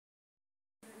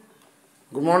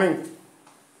Good morning.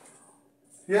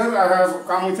 Here I have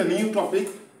come with a new topic.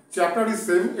 Chapter is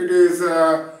same. It is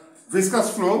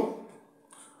viscous flow,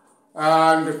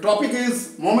 and the topic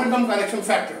is momentum correction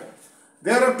factor.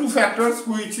 There are two factors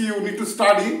which you need to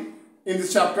study in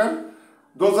this chapter.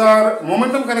 Those are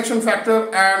momentum correction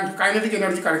factor and kinetic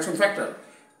energy correction factor.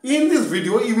 In this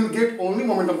video, you will get only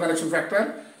momentum correction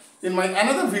factor. In my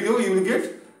another video, you will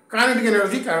get kinetic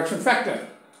energy correction factor.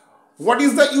 What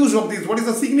is the use of this? What is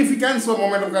the significance of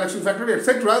momentum correction factor,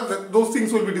 etc.? Those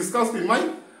things will be discussed in my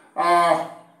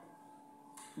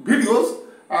videos,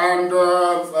 and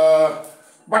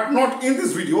but not in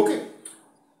this video. Okay.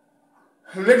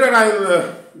 Later I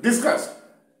will discuss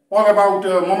all about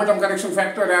momentum correction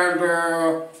factor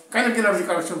and kinetic energy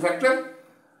correction factor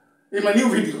in my new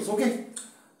videos. Okay.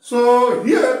 So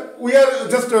here we are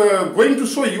just going to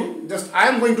show you. I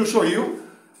am going to show you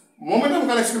momentum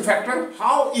correction factor,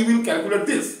 how you will calculate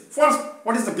this. First,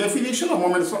 what is the definition of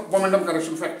momentum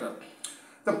correction factor?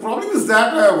 The problem is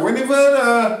that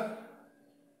whenever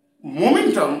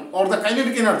momentum or the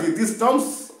kinetic energy, these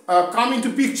terms come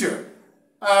into picture,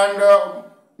 and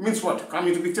means what? Come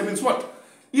into picture means what?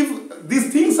 If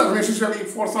these things are necessary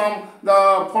for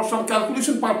some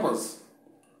calculation purpose,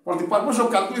 for the purpose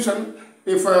of calculation,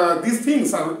 if these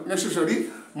things are necessary,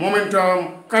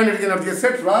 momentum, kinetic energy,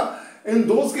 etc., in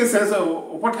those cases,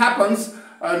 what happens?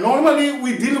 Normally,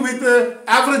 we deal with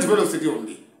average velocity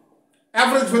only.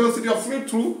 Average velocity of fluid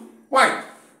through pipe.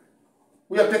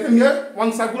 We have taken here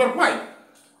one circular pipe.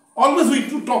 Always we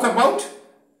to talk about,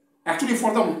 actually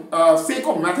for the sake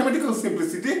of mathematical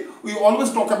simplicity, we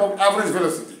always talk about average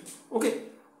velocity. Okay.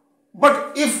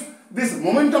 But if this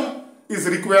momentum is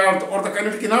required or the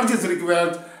kinetic energy is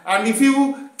required, and if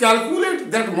you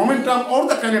calculate that momentum or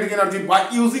the kinetic energy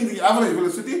by using the average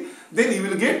velocity, then you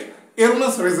will get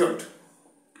erroneous result.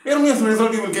 Erroneous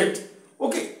result you will get.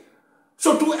 Okay.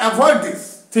 So to avoid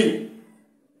this thing,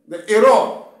 the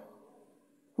error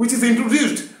which is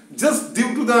introduced just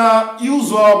due to the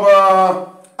use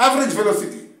of average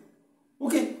velocity.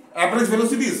 Okay. Average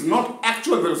velocity is not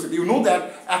actual velocity. You know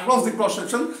that across the cross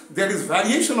section there is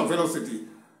variation of velocity,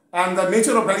 and the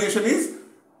nature of variation is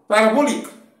parabolic.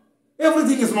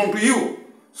 Everything is known to you.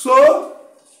 So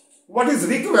what is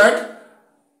required?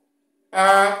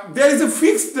 There is a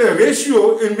fixed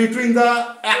ratio in between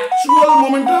the actual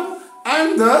momentum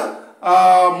and the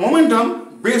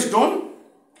momentum based on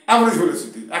average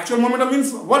velocity. Actual momentum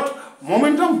means what?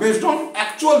 Momentum based on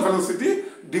actual velocity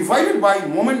divided by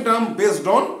momentum based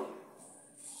on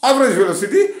average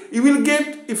velocity. You will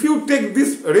get, if you take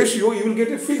this ratio, you will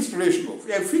get a fixed ratio,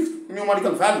 a fixed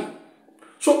numerical value.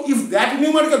 So if that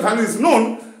numerical value is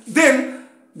known, then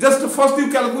just first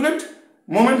you calculate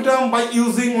momentum by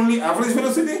using only average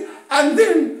velocity, and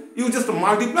then you just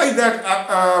multiply that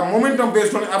momentum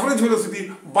based on average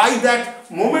velocity by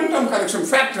that momentum correction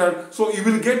factor. So you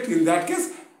will get, in that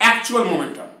case, actual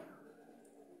momentum.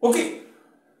 Okay.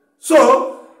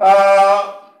 So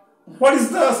what is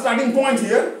the starting point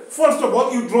here? First of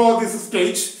all, you draw this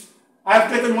sketch. I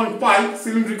have taken one pipe,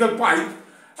 cylindrical pipe,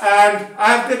 and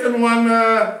I have taken one,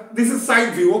 this is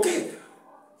side view. Okay.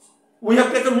 We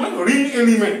have taken one ring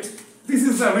element. This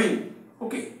is the ring.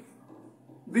 Okay.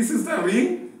 This is the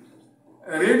ring.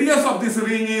 Radius of this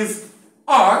ring is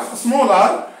r, small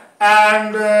r,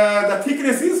 and the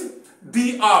thickness is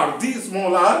dr, d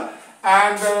small r,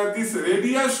 and this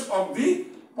radius of the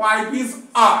pipe is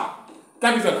r,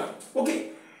 capital R. Okay.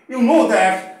 You know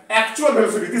that actual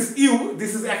velocity, this u,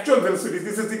 this is actual velocity,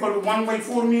 this is equal to 1 by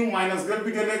 4 mu minus del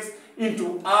p del x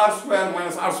into r square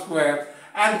minus r square,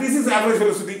 and this is average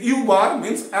velocity. U bar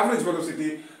means average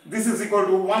velocity. This is equal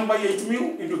to 1 by 8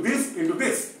 mu into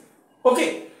this.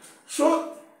 Okay.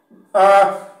 So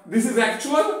this is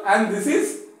actual and this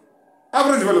is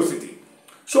average velocity.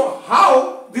 So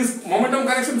how this momentum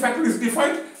correction factor is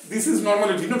defined? This is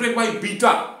normally denoted by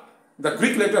beta. The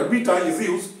Greek letter beta is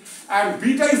used, and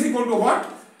beta is equal to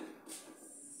what?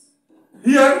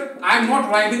 Here I am not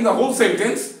writing the whole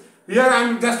sentence. Here I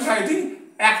am just writing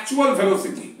actual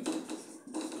velocity.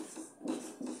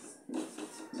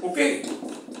 Okay.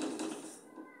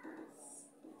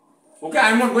 Okay,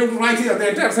 I am not going to write here the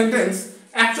entire sentence.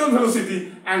 Actual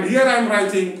velocity, and here I am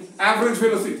writing average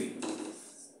velocity.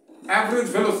 Average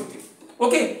velocity.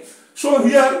 Okay. So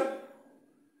here,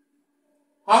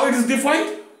 how it is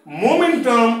defined?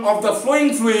 Momentum of the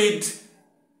flowing fluid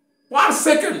per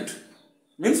second,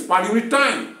 means per unit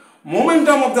time.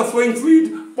 Momentum of the flowing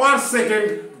fluid per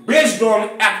second based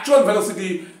on actual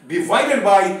velocity divided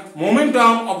by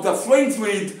momentum of the flowing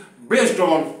fluid based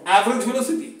on average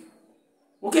velocity.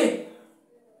 Okay.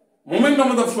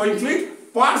 Momentum of the flowing fluid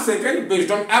per second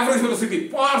based on average velocity.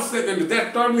 Per second,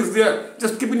 that term is there.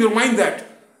 Just keep in your mind that.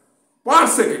 Per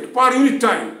second, per unit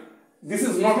time. This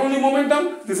is not only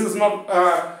momentum, this is not,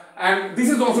 and this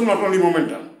is also not only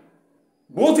momentum.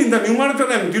 Both in the numerator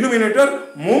and denominator,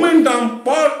 momentum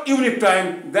per unit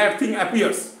time, that thing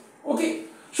appears. Okay.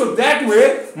 So that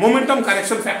way, momentum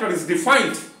correction factor is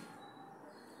defined.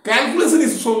 Calculation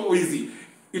is so easy.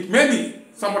 It may be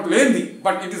somewhat lengthy,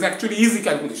 but it is actually easy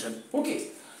calculation. Okay.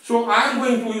 So I am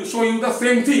going to show you the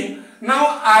same thing.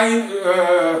 Now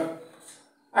I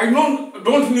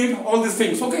don't need all these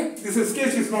things. Okay. This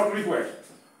sketch is not required.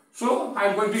 So I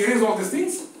am going to erase all these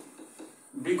things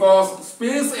because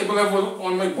space available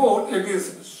on my board, it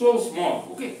is so small.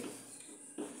 Okay.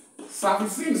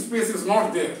 Sufficient space is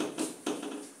not there.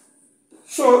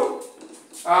 So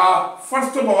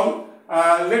first of all,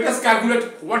 let us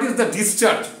calculate what is the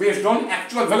discharge based on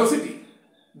actual velocity.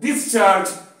 Discharge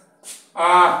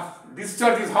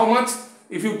is how much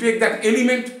if you take that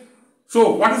element.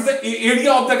 So what is the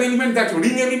area of that element, that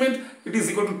ring element? It is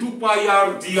equal to 2 pi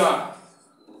r dr.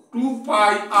 2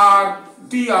 pi r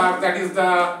dr, that is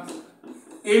the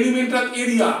elemental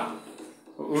area,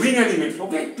 ring element.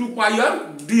 Okay, 2 pi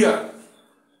r dr.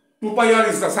 2 pi r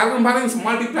is the circumference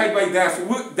multiplied by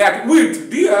that width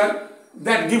dr,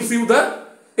 that gives you the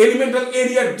elemental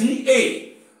area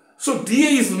dA. So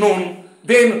dA is known.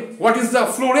 Then what is the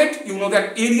flow rate? You know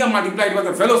that area multiplied by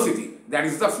the velocity, that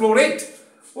is the flow rate.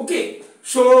 Okay.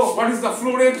 So what is the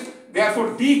flow rate? Therefore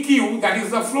dq, that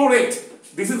is the flow rate.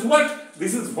 This is what?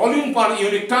 This is volume per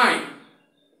unit time.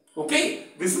 Okay.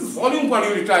 This is volume per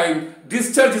unit time.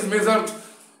 Discharge is measured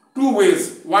two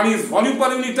ways. One is volume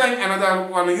per unit time,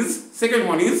 second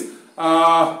one is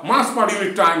mass per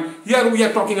unit time. Here we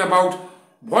are talking about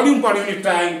volume per unit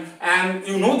time, and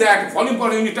you know that volume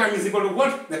per unit time is equal to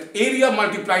what? That area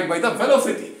multiplied by the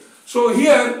velocity. So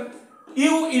here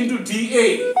u into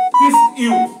dA,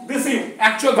 this u,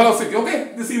 actual velocity.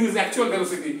 Okay, this u is actual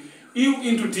velocity. U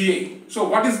into dA. So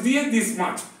what is dA? This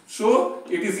much. So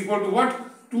it is equal to what?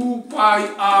 2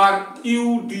 pi r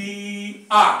u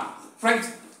dr. Right?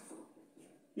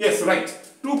 Yes, right.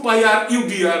 2 pi r u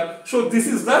dr. So this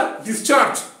is the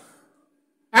discharge.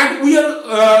 And we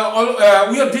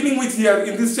are dealing with here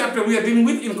in this chapter, we are dealing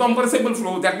with incompressible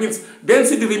flow. That means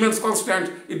density remains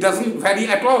constant. It doesn't vary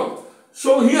at all.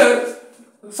 So here,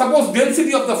 suppose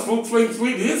density of the flowing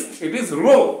fluid is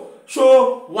rho.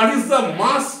 So what is the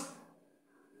mass?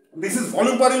 This is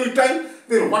volume per unit time.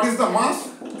 Then what is the mass?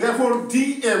 Therefore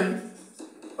dm,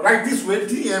 write this way,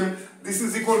 dm, this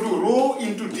is equal to rho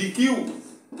into dq.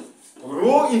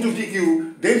 Rho into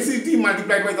dq, density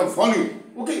multiplied by the volume.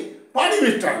 Okay. Per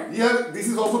unit time. Here, this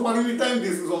is also per unit time,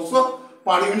 this is also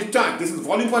per unit time. This is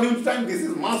volume per unit time, this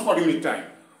is mass per unit time.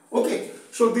 Okay.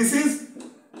 So this is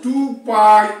 2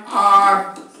 pi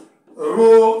r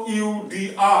rho u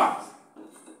dr.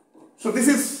 So this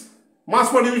is mass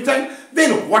per unit time.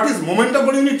 Then what is momentum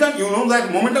per unit time? You know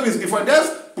that momentum is defined as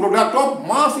product of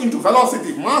mass into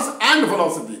velocity, mass and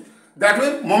velocity. That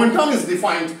way momentum is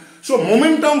defined. So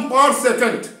momentum per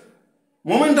second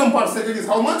is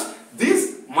how much?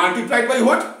 This multiplied by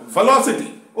what?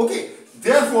 Velocity. Okay.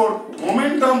 Therefore,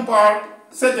 momentum per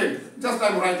second, just I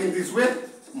am writing this way,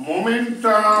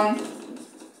 momentum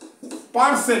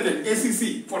per second,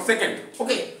 ACC for second.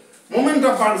 Okay.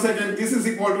 Momentum per second, this is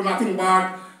equal to nothing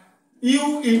but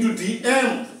u into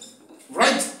dm.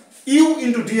 Right? U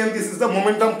into dm, this is the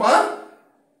momentum per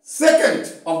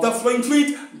second of the flowing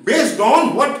fluid based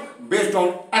on what? Based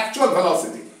on actual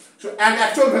velocity. So, and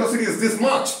actual velocity is this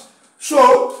much.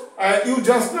 So, you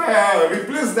just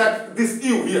replace this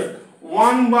u here.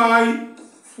 1 by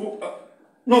 4,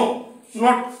 no,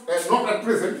 not at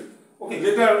present. Okay,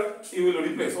 later you will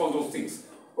replace all those things.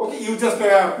 Okay, you just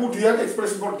put here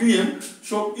expression for dm.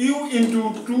 So u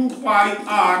into 2 pi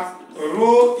r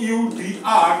rho u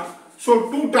dr. So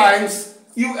 2 times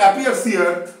u appears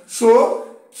here. So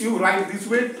you write this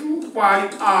way, 2 pi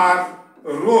r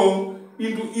rho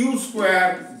into u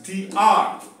square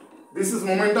dr. This is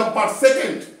momentum per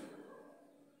second.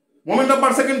 Momentum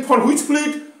per second for which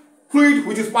fluid? Fluid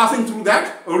which is passing through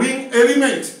that ring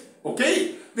element.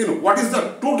 Okay. Then what is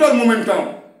the total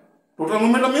momentum? Total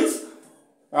momentum means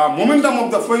momentum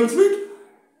of the flowing fluid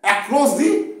across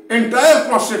the entire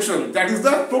cross section. That is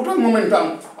the total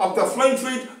momentum of the flowing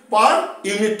fluid per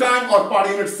unit time or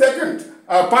per unit second.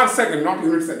 Per second, not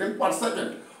unit second, per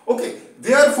second. Okay.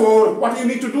 Therefore, what you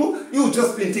need to do? You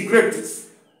just integrate this.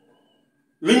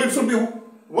 Limit should be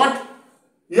what?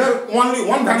 Here only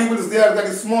one variable is there, that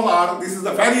is small r. This is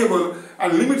the variable,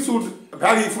 and limit should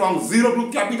vary from 0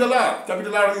 to capital R.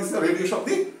 Capital R is the radius of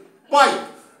the pipe.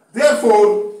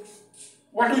 Therefore,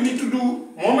 what we need to do,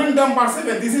 momentum per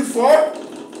second. This is for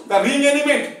the ring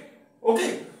element.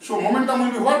 Okay, so momentum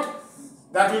will be what?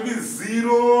 That will be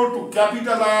 0 to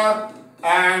capital R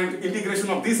and integration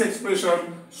of this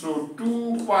expression. So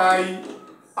 2 pi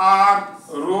r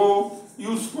rho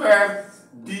u square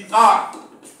dr.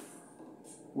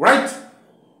 Right?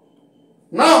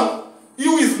 Now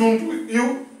u is known to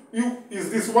u is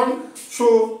this one.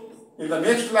 So in the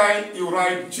next line you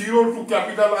write 0 to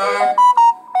capital R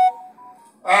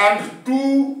and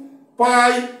 2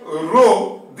 pi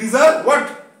rho. These are what?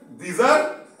 These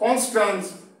are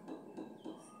constants.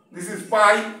 This is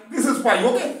pi,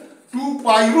 okay? 2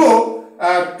 pi rho,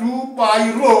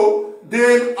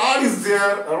 then R is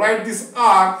there, write this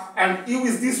R and u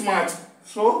is this much.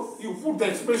 So you put the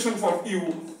expression for u,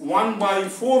 1 by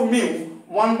 4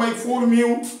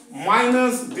 mu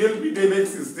minus del p del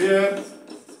x is there,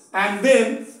 and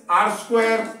then r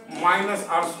square minus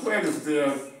r square is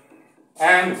there,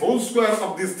 and whole square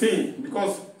of this thing,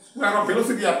 because square of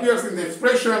velocity appears in the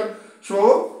expression,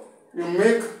 so you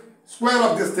make square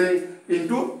of this thing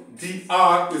into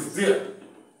dr is there.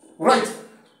 Right?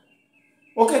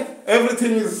 Okay,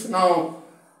 everything is now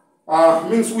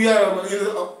means we are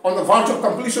on the verge of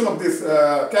completion of this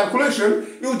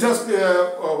calculation. You just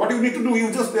what you need to do,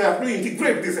 you just have to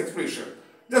integrate this expression.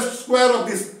 Just square of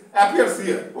this appears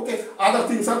here. Okay, other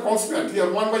things are constant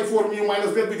here. 1 by 4 mu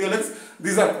minus del p del x.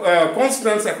 These are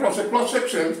constants across a cross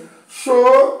section.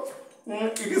 So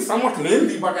it is somewhat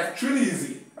lengthy, but actually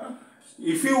easy.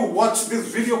 If you watch this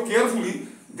video carefully,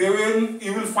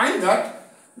 you will find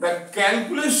that the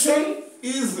calculation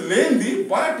is lengthy,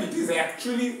 but it is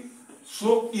actually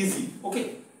so easy.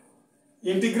 Okay,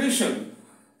 integration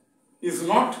is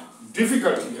not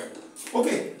difficult here.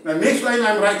 Okay, the next line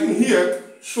I am writing here.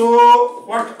 So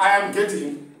what I am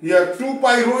getting here, 2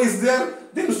 pi rho is there,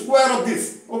 then square of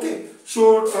this. Okay,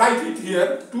 so write it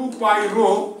here, 2 pi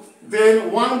rho,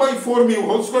 then 1 by 4 mu,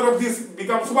 whole square of this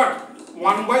becomes what?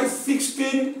 1 by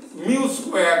 16 mu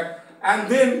square, and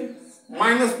then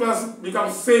minus plus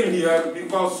becomes same here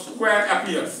because square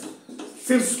appears.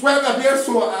 Since square appears,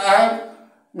 so I have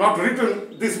not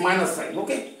written this minus sign.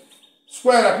 Okay,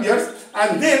 square appears,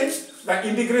 and then the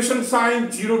integration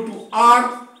sign 0 to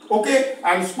r. Okay,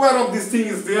 and square of this thing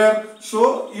is there,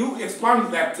 so you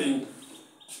expand that thing.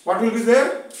 What will be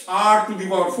there? R to the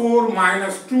power 4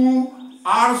 minus 2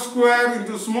 r square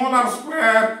into small r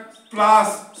square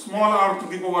plus small r to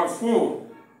the power 4,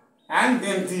 and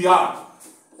then dr.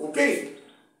 Okay,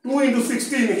 2 into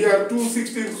 16 here, 2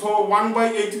 16, so 1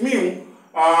 by 8 mu,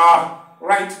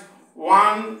 right,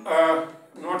 1,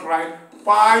 not right,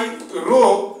 pi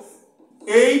rho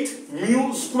 8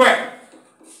 mu square.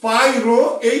 Pi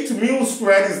rho 8 mu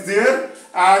square is there,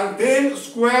 and then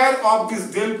square of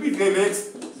this del p del x,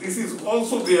 this is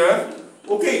also there.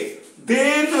 Okay,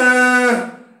 then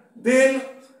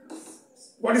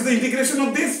what is the integration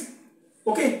of this?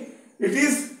 Okay, it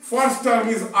is first term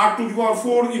is r to the power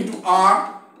 4 into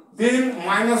r, then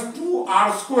minus 2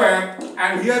 r square,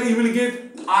 and here you will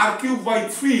get r cube by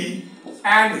 3,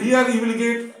 and here you will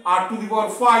get r to the power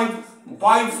 5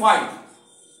 by 5.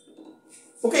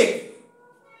 Okay,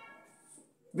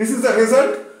 this is the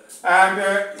result, and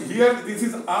here this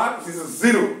is r, this is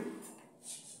 0.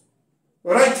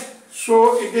 Right,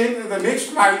 so again the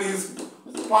next line is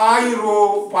pi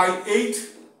rho by 8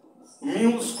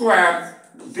 mu square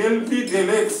del p del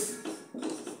x,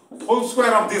 whole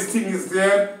square of this thing is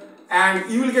there, and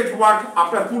you will get what?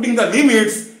 After putting the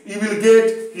limits, you will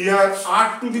get here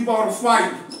r to the power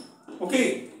 5.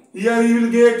 Okay, here you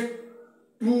will get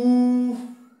 2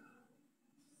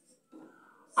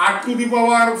 r to the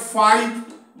power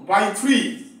 5 by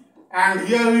 3, and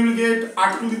here we will get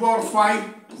r to the power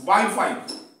 5 by 5.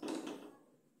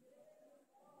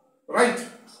 Right?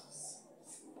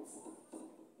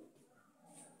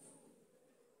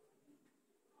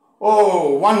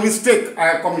 Oh, one mistake I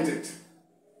have committed.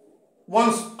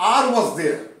 Once r was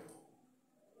there,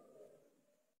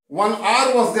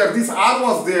 this r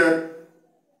was there.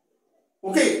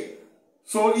 Okay,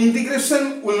 so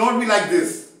integration will not be like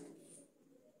this.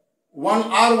 One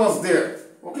r was there.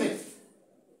 Okay,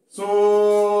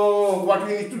 so what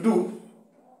we need to do?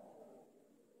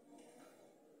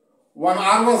 One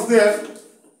r was there,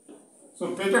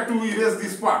 so better to erase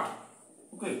this part.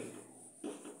 Okay,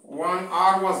 one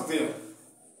r was there.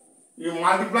 You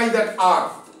multiply that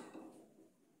r.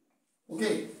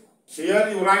 Okay, here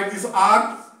you write this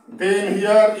r, then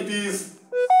here it is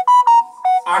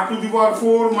r to the power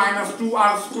 4 minus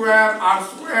 2r square,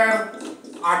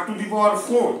 r to the power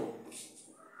 4.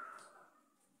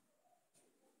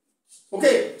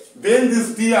 Okay, then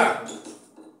this dr.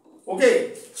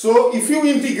 Okay, so if you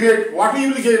integrate, what you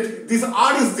will get, this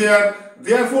r is there,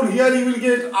 therefore here you will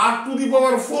get r to the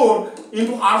power 4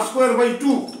 into r square by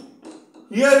 2.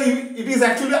 Here it is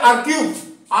actually r cube.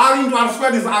 R into r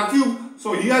square is r cube.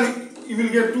 So here you will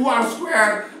get 2r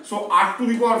square. So r to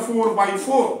the power 4 by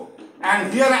 4.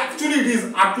 And here actually it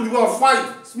is r to the power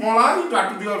 5. Small r into r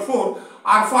to the power 4.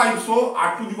 R5. So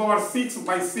r to the power 6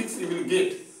 by 6 you will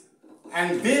get.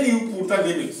 And then you put the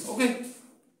limits. Okay.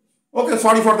 Okay,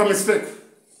 sorry for the mistake.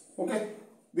 Okay.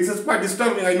 This is quite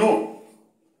disturbing, I know.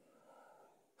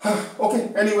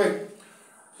 Okay, anyway.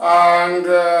 And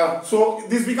so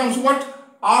this becomes what?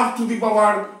 R to the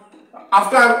power,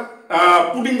 after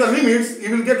putting the limits,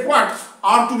 you will get what?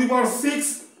 R to the power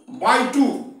 6 by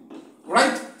 2,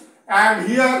 right? And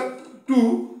here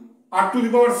 2, R to the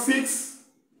power 6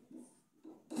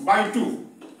 by 2.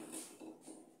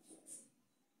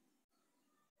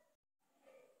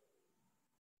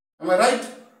 Am I right?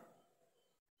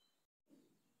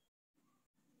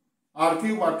 R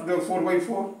cube, R to the power 4 by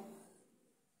 4.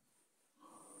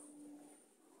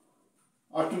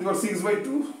 R to the power 6 by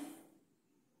 2,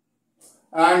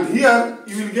 and here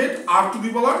you will get r to the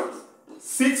power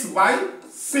 6 by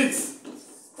 6.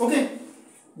 Okay,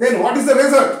 then what is the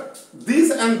result?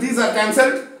 These and these are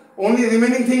cancelled, only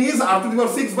remaining thing is r to the power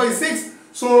 6 by 6.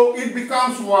 So it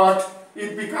becomes what?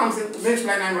 It becomes, in next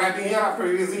line I am writing here, after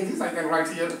erasing this I can write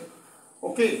here.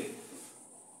 Okay,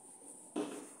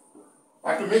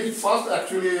 I have to make it fast,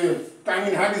 actually time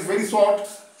in hand is very short.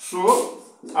 So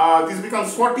this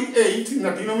becomes 48, in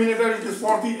the denominator it is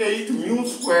 48 mu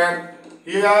square,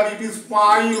 here it is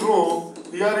pi rho,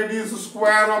 here it is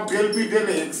square of del p del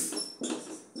x,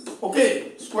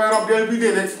 okay, square of del p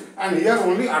del x, and here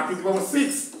only r to the power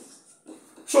 6.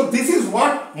 So this is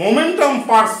what momentum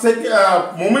per second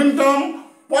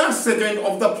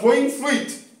of the flowing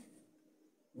fluid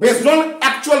based on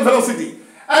actual velocity.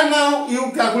 And now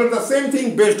you calculate the same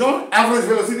thing based on average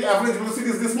velocity. Average velocity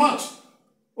is this much.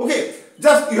 Okay.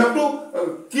 Just you have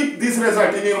to keep this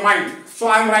result in your mind. So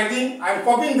I am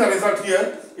copying the result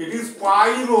here. It is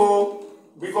pi rho,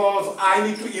 because I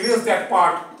need to erase that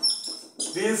part.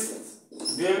 This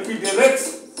del p del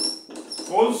x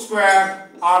whole square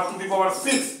r to the power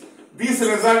 6. This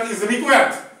result is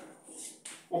required.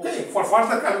 Okay, for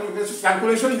further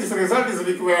calculation, this result is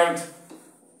required.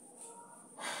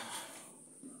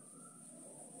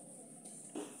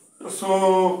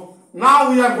 So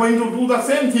now we are going to do the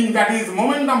same thing, that is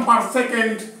momentum per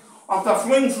second of the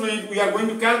flowing fluid. We are going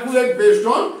to calculate based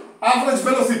on average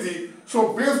velocity.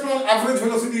 So based on average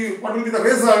velocity, what will be the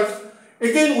result?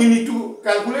 Again we need to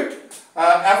calculate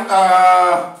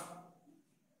how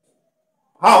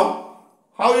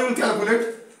you will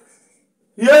calculate.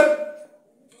 Here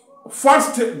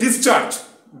first discharge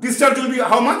will be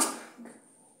how much?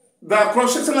 The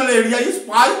cross sectional area is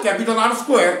pi capital R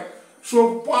square.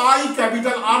 So pi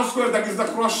capital R square, that is the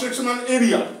cross sectional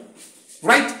area,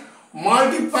 right,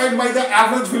 multiplied by the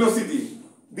average velocity.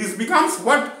 This becomes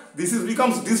what? This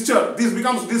becomes discharge. This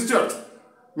becomes discharge,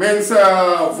 means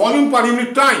volume per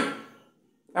unit time.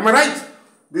 Am I right?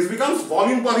 This becomes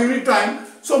volume per unit time.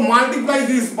 So multiply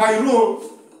this by rho.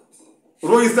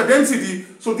 Rho is the density.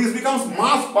 So this becomes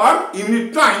mass per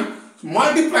unit time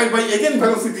multiplied by again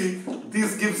velocity.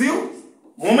 This gives you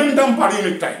momentum per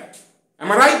unit time.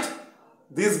 Am I right?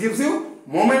 This gives you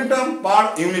momentum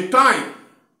per unit time.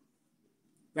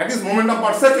 That is momentum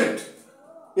per second.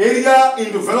 Area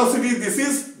into velocity, this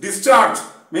is discharge,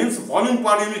 means volume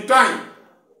per unit time.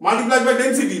 Multiplied by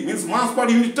density means mass per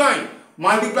unit time.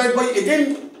 Multiplied by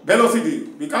again velocity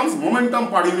becomes momentum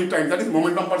per unit time. That is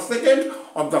momentum per second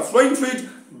of the flowing fluid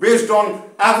based on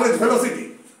average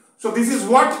velocity. So this is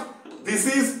what? This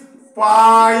is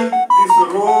pi,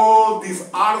 this rho, this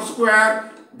r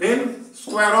square, then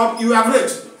square of u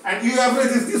average, and u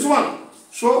average is this one.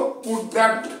 So put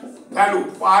that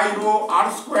value, pi rho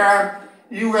r square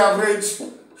u average.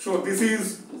 So this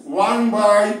is 1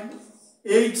 by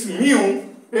 8 mu.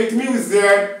 8 mu is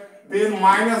there, then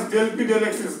minus del p del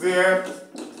x is there,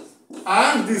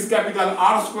 and this capital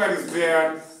R square is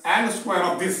there, and square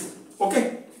of this.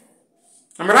 Okay,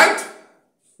 am I right?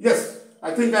 Yes,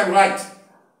 I think I am right.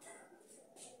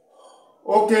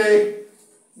 Okay,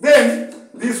 then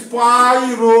this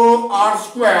pi rho r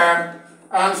square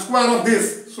and square of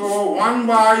this. So 1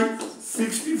 by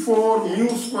 64 mu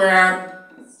square,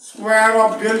 square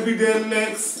of del p del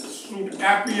x should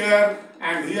appear,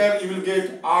 and here you will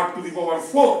get r to the power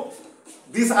 4.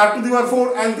 This r to the power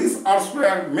 4 and this r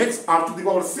square makes r to the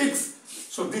power 6.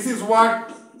 So this is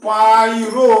what? Pi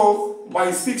rho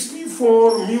by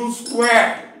 64 mu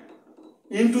square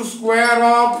into square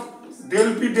of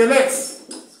del p del x.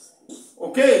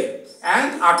 Okay,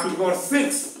 and r to the power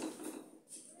 6.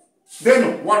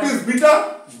 Then what is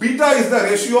beta? Beta is the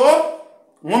ratio of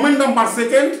momentum per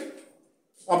second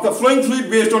of the flowing fluid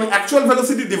based on actual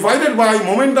velocity divided by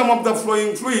momentum of the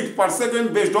flowing fluid per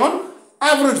second based on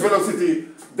average velocity.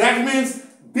 That means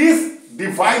this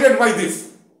divided by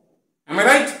this. Am I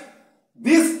right?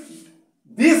 This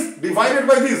divided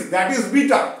by this, that is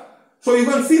beta. So you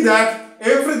can see that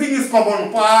everything is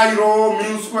common. Pi, rho,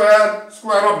 mu square,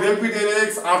 square of del p del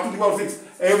x, r to the power 6.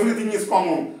 Everything is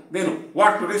common. Then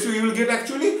what ratio you will get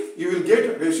actually? You will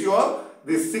get ratio of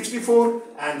this 64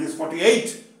 and this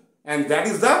 48. And that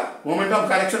is the momentum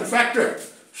correction factor.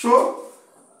 So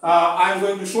I am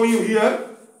going to show you here.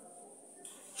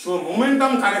 So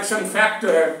momentum correction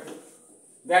factor,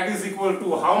 that is equal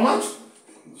to how much?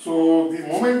 So the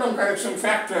momentum correction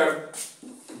factor,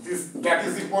 that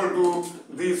is equal to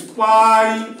this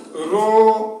pi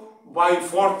rho by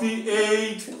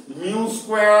 48 mu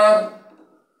square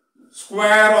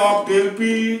of del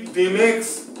p del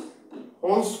x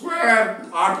whole square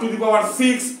r to the power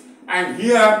 6, and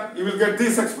here you will get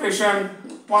this expression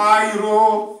pi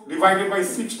rho divided by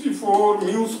 64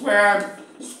 mu square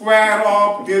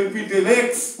of del p del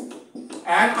x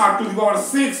and r to the power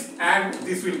 6, and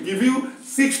this will give you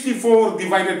 64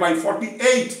 divided by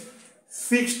 48.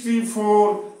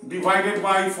 64 divided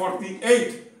by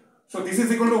 48. So this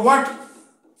is equal to what?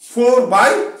 4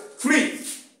 by 3.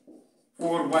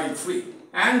 4 by 3.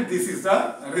 And this is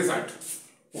the result.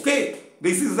 Okay.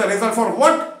 This is the result for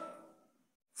what?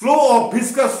 Flow of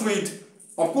viscous fluid.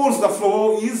 Of course, the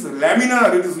flow is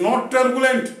laminar. It is not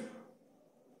turbulent.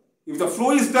 If the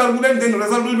flow is turbulent, then the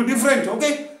result will be different.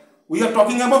 Okay. We are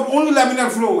talking about only laminar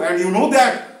flow, and you know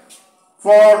that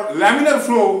for laminar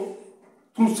flow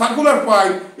through circular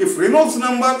pipe, if Reynolds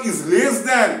number is less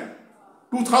than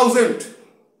 2000,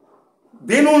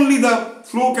 then only the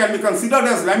flow can be considered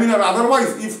as laminar.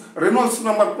 Otherwise, if Reynolds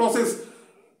number crosses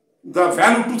the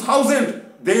value 2000,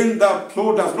 then the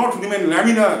flow does not remain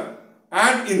laminar,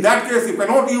 and in that case you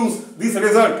cannot use this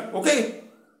result. Okay.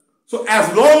 So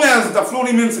as long as the flow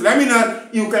remains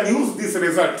laminar, you can use this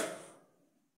result.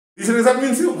 This result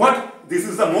means what? This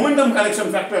is the momentum correction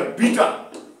factor beta.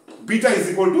 Beta is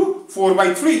equal to 4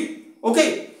 by 3.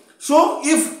 Okay. So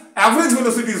if average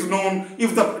velocity is known,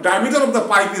 if the diameter of the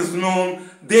pipe is known,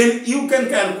 then you can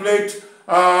calculate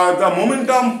the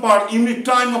momentum per unit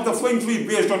time of the flowing fluid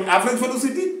based on average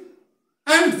velocity,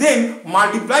 and then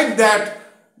multiply that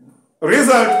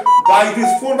result by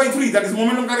this 4 by 3, that is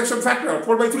momentum correction factor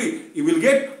 4 by 3. You will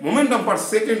get momentum per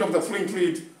second of the flowing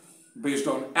fluid based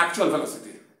on actual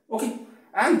velocity. Okay,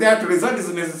 and that result is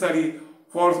necessary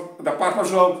for the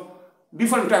purpose of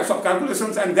different types of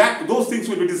calculations, and those things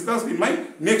will be discussed in my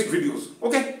next videos.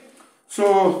 Okay,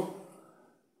 so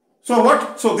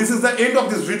this is the end of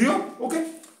this video.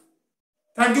 Okay,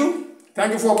 thank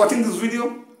you for watching this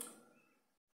video.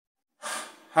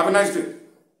 Have a nice day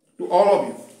to all of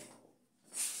you.